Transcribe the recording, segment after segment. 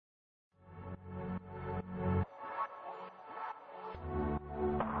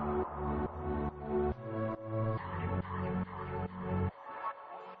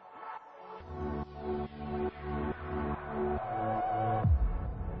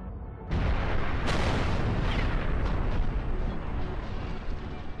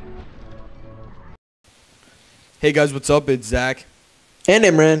Hey guys, what's up? It's Zach And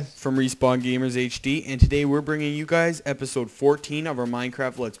Imran. from RespawnGamersHD, and today we're bringing you guys episode 14 of our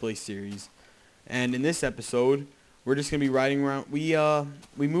Minecraft Let's Play series. And in this episode, we're just gonna be riding around. We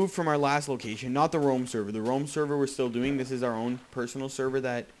moved from our last location, not the Rome server. The Rome server we're still doing. This is our own personal server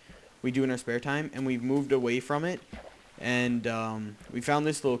that we do in our spare time, and we've moved away from it. And we found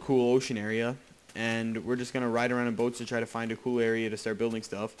this little cool ocean area, and we're just gonna ride around in boats to try to find a cool area to start building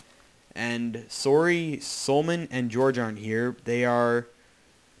stuff. And sorry, Solomon and George aren't here. They are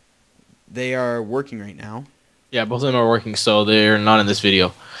working right now. Yeah, both of them are working, so they're not in this video.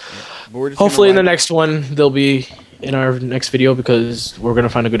 Yeah. But we're just Hopefully in the gonna next one, they'll be in our next video because we're going to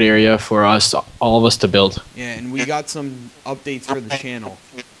find a good area for us, all of us to build. Yeah, and we got some updates for the channel.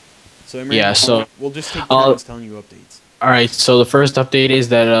 So Imran, Yeah, so we'll just take turns telling you updates. Alright, so the first update is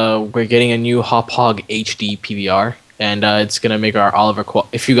that we're getting a new Hop HD PVR. And it's gonna make our Oliver.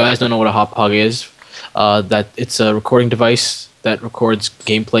 If you guys don't know what a Hop is, that it's a recording device that records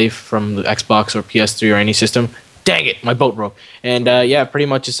gameplay from the Xbox or PS3 or any system. Dang it, my boat broke. And yeah, pretty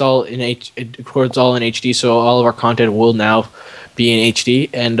much it's all in it records all in HD. So all of our content will now be in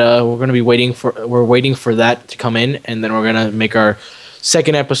HD. And we're gonna be waiting for that to come in, and then we're gonna make our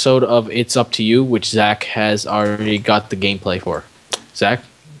second episode of It's Up to You, which Zach has already got the gameplay for. Zach.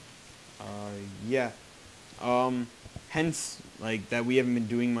 Yeah. Hence, like, that we haven't been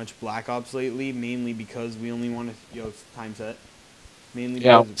doing much Black Ops lately, mainly because we only want to, time set. Mainly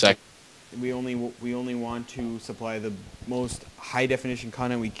because we only want to supply the most high definition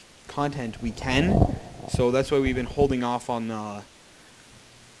content we can. So that's why we've been holding off on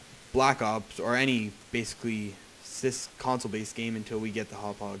Black Ops or any basically console based game until we get the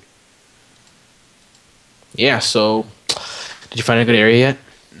Hop Hog. Yeah. So, did you find a good area yet?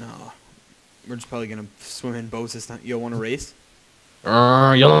 No. We're just probably gonna swim in boats this time. You want to race?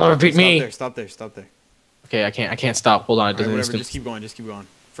 You'll never beat me. Stop there. Okay, I can't stop. Hold on. It doesn't. Whatever. Just keep going.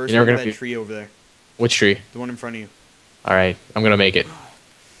 First, You're look never at gonna that tree over there. Which tree? The one in front of you. All right, I'm gonna make it.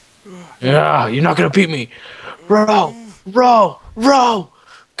 Yeah, you're not gonna beat me. Row,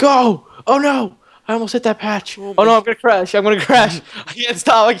 go! Oh no, I almost hit that patch. Oh no, I'm gonna crash.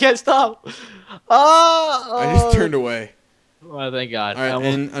 I can't stop. Oh! I just turned away. Oh, thank God. All right,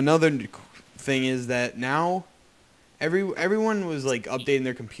 and another thing is that now everyone was like updating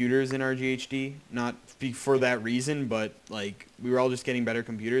their computers in our GHD, not for that reason, but like we were all just getting better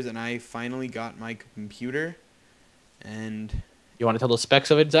computers, and I finally got my computer. And you want to tell the specs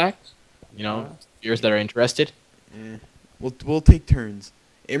of it, Zach? You know, viewers that are interested. Yeah, we'll take turns.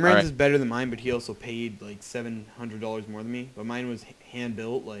 Imran's right. is better than mine, but he also paid like $700 more than me. But mine was hand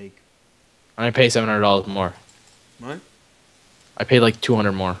built. Like I paid $700 more. What? I paid like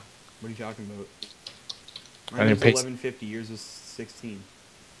 $200 more. What are you talking about? I Mine was didn't pay $11.50. Yours was $16.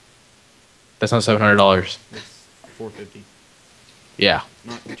 That's not $700. It's $450. Yeah.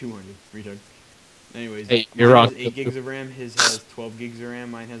 Not 200. Retard. Anyways, hey, you're wrong. Has 8 gigs of RAM. His has 12 gigs of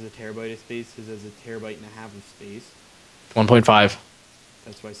RAM. Mine has a terabyte of space. His has a terabyte and a half of space. 1.5.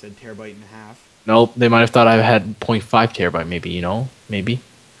 That's why I said terabyte and a half. Nope, they might have thought I had 0.5 terabyte. Maybe, you know, maybe.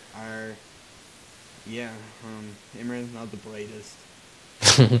 Yeah. Imran's not the brightest.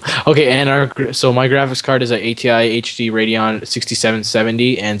 Okay, and so my graphics card is a ATI HD Radeon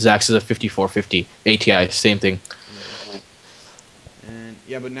 6770, and Zach's is a 5450 ATI, same thing. And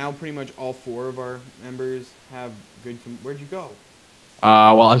yeah, but now pretty much all 4 of our members have good. Where'd you go?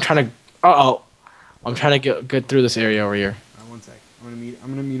 Well, I'm trying to get through this area over here. One sec. I'm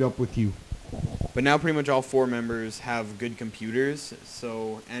gonna meet up with you. But now pretty much all 4 members have good computers.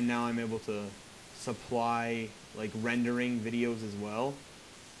 So and now I'm able to supply like rendering videos as well.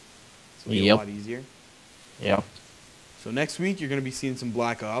 So it'll be a lot easier. Yep. So next week you're gonna be seeing some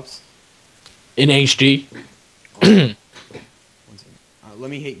Black Ops in HD. One second.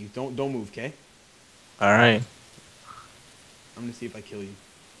 Let me hit you. Don't move, okay? All right. I'm gonna see if I kill you.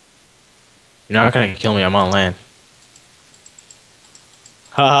 You're not gonna kill me. I'm on land.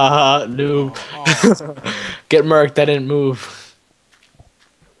 Ha ha ha! Noob. Get murked. That didn't move.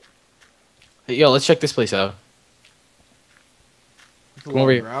 Hey, yo, let's check this place out. Come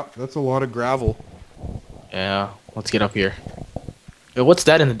over here. That's a lot of gravel. Yeah, let's get up here. Yo, what's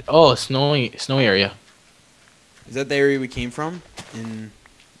that in the... Oh, snowy area. Is that the area we came from in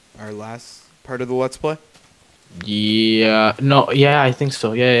our last part of the Let's Play? Yeah. No, yeah, I think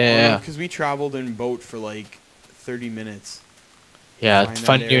so. Yeah. Because we traveled in boat for like 30 minutes. Yeah, it's a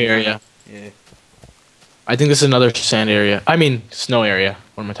fun new area. Yeah. I think this is another sand area. I mean, snow area.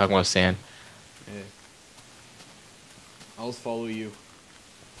 What am I talking about? Sand. Yeah. I'll just follow you.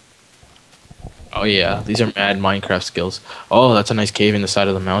 Oh yeah, these are mad Minecraft skills. Oh, that's a nice cave in the side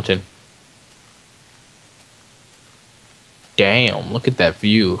of the mountain. Damn, look at that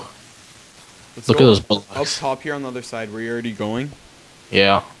view. Let's Look go at those up bullocks. top here on the other side where you're already going.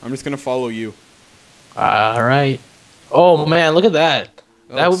 Yeah. I'm just gonna follow you. All right. Oh man, look at that.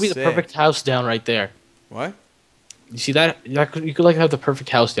 That That looks would be the sick. perfect house down right there. What? You see that? You could like have the perfect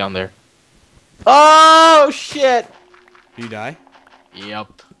house down there. Oh shit! Did you die?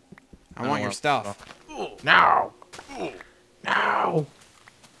 Yep. I want your stuff. No. No. No.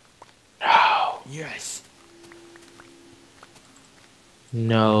 Yes.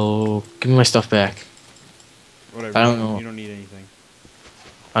 No. Give me my stuff back. Whatever. I don't know. You don't need anything.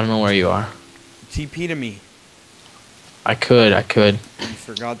 I don't know where you are. TP to me. I could. You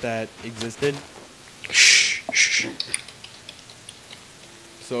forgot that existed. Shh. Shh.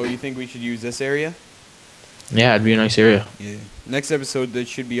 So you think we should use this area? Yeah, it'd be a nice area. Yeah. Next episode, there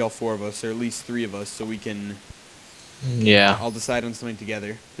should be all 4 of us, or at least 3 of us, so we can Yeah. all decide on something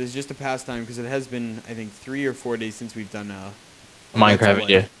together. This is just a pastime because it has been, I think, 3 or 4 days since we've done a Minecraft Let's Play.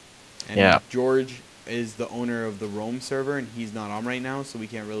 video. And Yeah. George is the owner of the Rome server, and he's not on right now, so we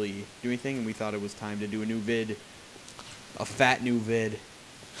can't really do anything. And we thought it was time to do a new vid, a fat new vid.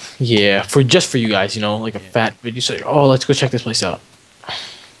 Yeah, just for you guys, you know, like a fat video. Say, oh, let's go check this place out.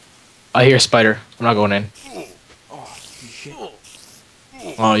 I hear a spider. I'm not going in. Oh shit!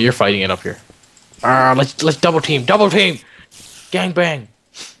 Oh, you're fighting it up here. Let's double team, gang bang.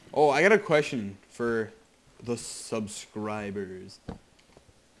 Oh, I got a question for the subscribers.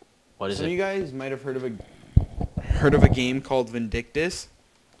 What is Some of it? you guys might have heard of a game called Vindictus,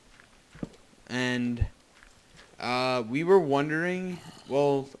 and we were wondering.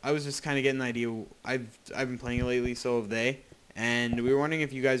 Well, I was just kind of getting the idea. I've been playing it lately, so have they. And we were wondering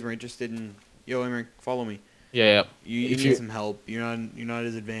if you guys were interested in. Yo, Emmer, follow me. Yeah, You need some help. You're not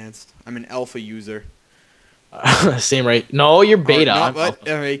as advanced. I'm an alpha user. yeah. Same right. No, you're beta. I'm What?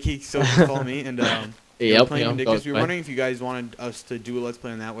 alpha. Alright, so follow me. And we were playing Vindictus. We were wondering if you guys wanted us to do a let's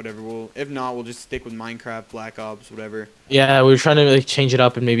play on that. Whatever. If not, we'll just stick with Minecraft, Black Ops, whatever. Yeah, we were trying to like change it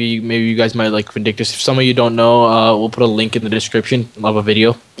up, and maybe you guys might like Vindictus. If some of you don't know, we'll put a link in the description of a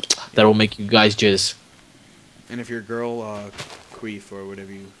video that will make you guys jizz. And if you're a girl, queef or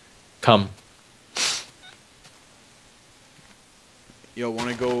whatever you. Come. Yo,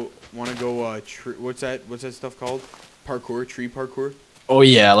 wanna go? What's that stuff called? Parkour, tree parkour. Oh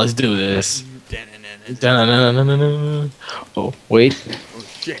yeah, let's do this. Oh wait. Oh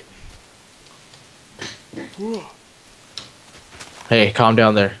shit. Hey, calm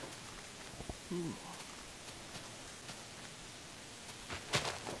down there.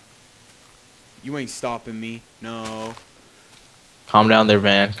 You ain't stopping me. No. Calm down there,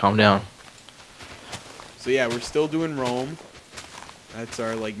 man. Calm down. So yeah, we're still doing Rome. That's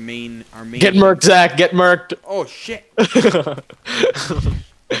our main. Get murked, Zach. Get murked. Oh shit.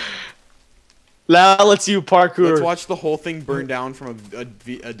 Now let's do parkour. Let's watch the whole thing burn down from a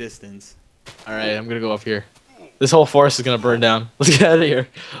distance. All right, I'm gonna go up here. This whole forest is gonna burn down. Let's get out of here.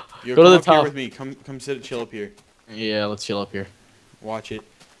 Yo, go to the up here top with me. Come sit and chill up here. Yeah, let's chill up here. Watch it.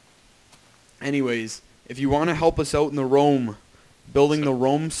 Anyways, if you want to help us out in the Rome, building the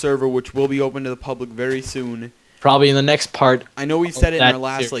Rome server, which will be open to the public very soon. Probably in the next part. I know we said it in our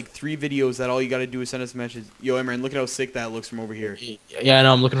last series. 3 videos that all you gotta do is send us a message. Yo, Emran, look at how sick that looks from over here. Yeah, I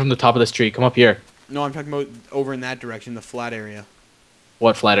know. I'm looking from the top of this tree. Come up here. No, I'm talking about over in that direction, the flat area.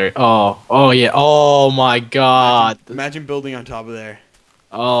 What flat area? Oh yeah. Oh my God. Imagine building on top of there.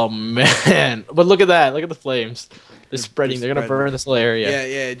 Oh man. But look at that. Look at the flames. They're spreading. They're gonna burn this whole area.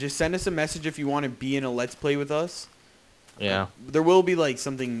 Yeah. Just send us a message if you want to be in a Let's Play with us. Yeah. There will be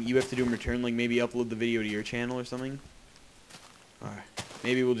something you have to do in return, like maybe upload the video to your channel or something. Alright.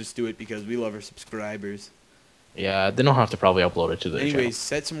 Maybe we'll just do it because we love our subscribers. Yeah, they don't have to probably upload it to the channel. Anyways,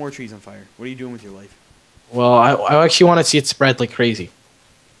 set some more trees on fire. What are you doing with your life? Well, I actually want to see it spread like crazy.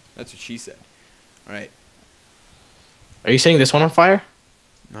 That's what she said. Alright. Are you setting this one on fire?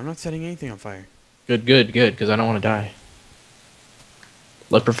 No, I'm not setting anything on fire. Good, because I don't want to die.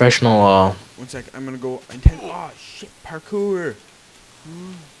 Look professional. 1 sec. I'm gonna go. Oh shit! Parkour.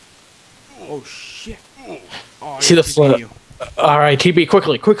 Oh shit! Oh, See the flood. you. All right, TB,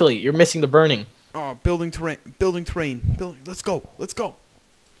 quickly! You're missing the burning. Oh, building terrain. Let's go. Go!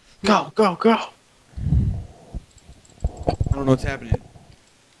 I don't know what's happening.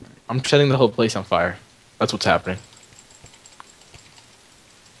 I'm setting the whole place on fire. That's what's happening.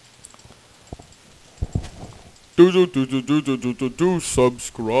 Do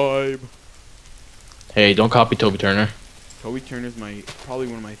subscribe. Hey, don't copy Toby Turner. Toby Turner's probably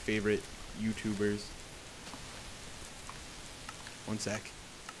one of my favorite YouTubers. 1 sec.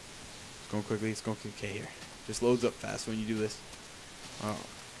 It's going quickly. Okay, here. Just loads up fast when you do this.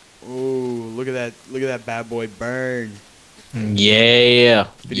 Oh, look at that! Look at that bad boy burn. Yeah.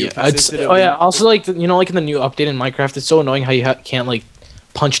 Video Yeah. consisted of Oh yeah. the- Also, like like in the new update in Minecraft, it's so annoying how you can't like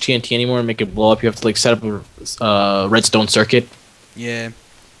punch TNT anymore and make it blow up. You have to like set up a redstone circuit. Yeah.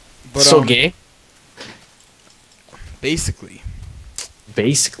 But So gay. basically,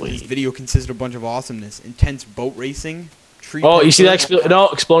 Basically. this video consisted of a bunch of awesomeness, intense boat racing, tree. Oh, you see that? parkour. No,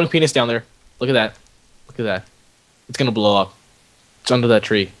 exploding penis down there. Look at that. Look at that. It's gonna blow up. It's under that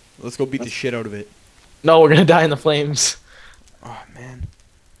tree. Let's go beat the shit out of it. No, we're gonna die in the flames. Oh man,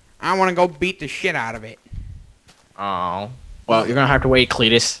 I want to go beat the shit out of it. Oh. Well, you're gonna have to wait,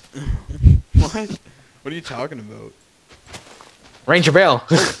 Cletus. What? What are you talking about? Ranger Bell.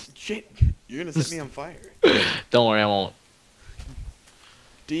 Shit, you're gonna set me on fire. Don't worry, I won't.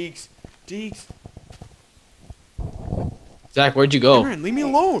 Deeks, Deeks. Zach, where'd you go? Aaron, leave me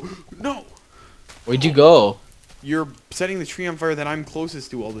alone. No. Where'd you go? You're setting the tree on fire that I'm closest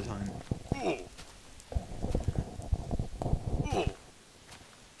to all the time.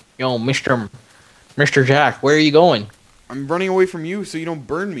 Yo, Mr. Jack, where are you going? I'm running away from you so you don't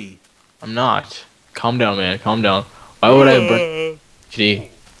burn me. I'm not. Calm down, man. Calm down. Why would I burn? HD.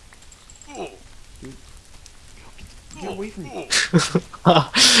 Get away from me.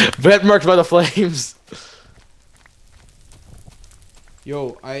 Bet marked by the flames.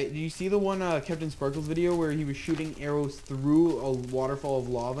 Yo, did you see the one Captain Sparkles video where he was shooting arrows through a waterfall of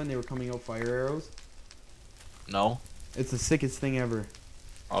lava and they were coming out fire arrows? No. It's the sickest thing ever.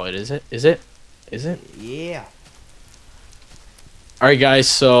 Oh, it is it? Is it? Is it? Yeah. All right, guys.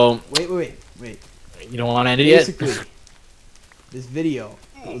 So Wait. you don't want to end it yet? Basically, this video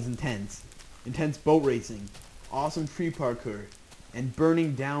was intense. Intense boat racing, awesome tree parkour, and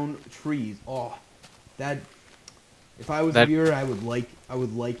burning down trees. Oh, that. If I was a viewer, I would like it. I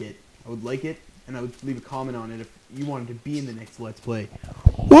would like it, and I would leave a comment on it if you wanted to be in the next Let's Play.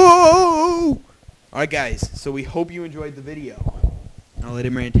 Whoa! Alright guys, so we hope you enjoyed the video. I'll let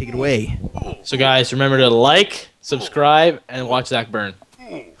Imran take it away. So guys, remember to like, subscribe, and watch Zach burn.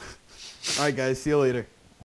 Alright guys, see you later.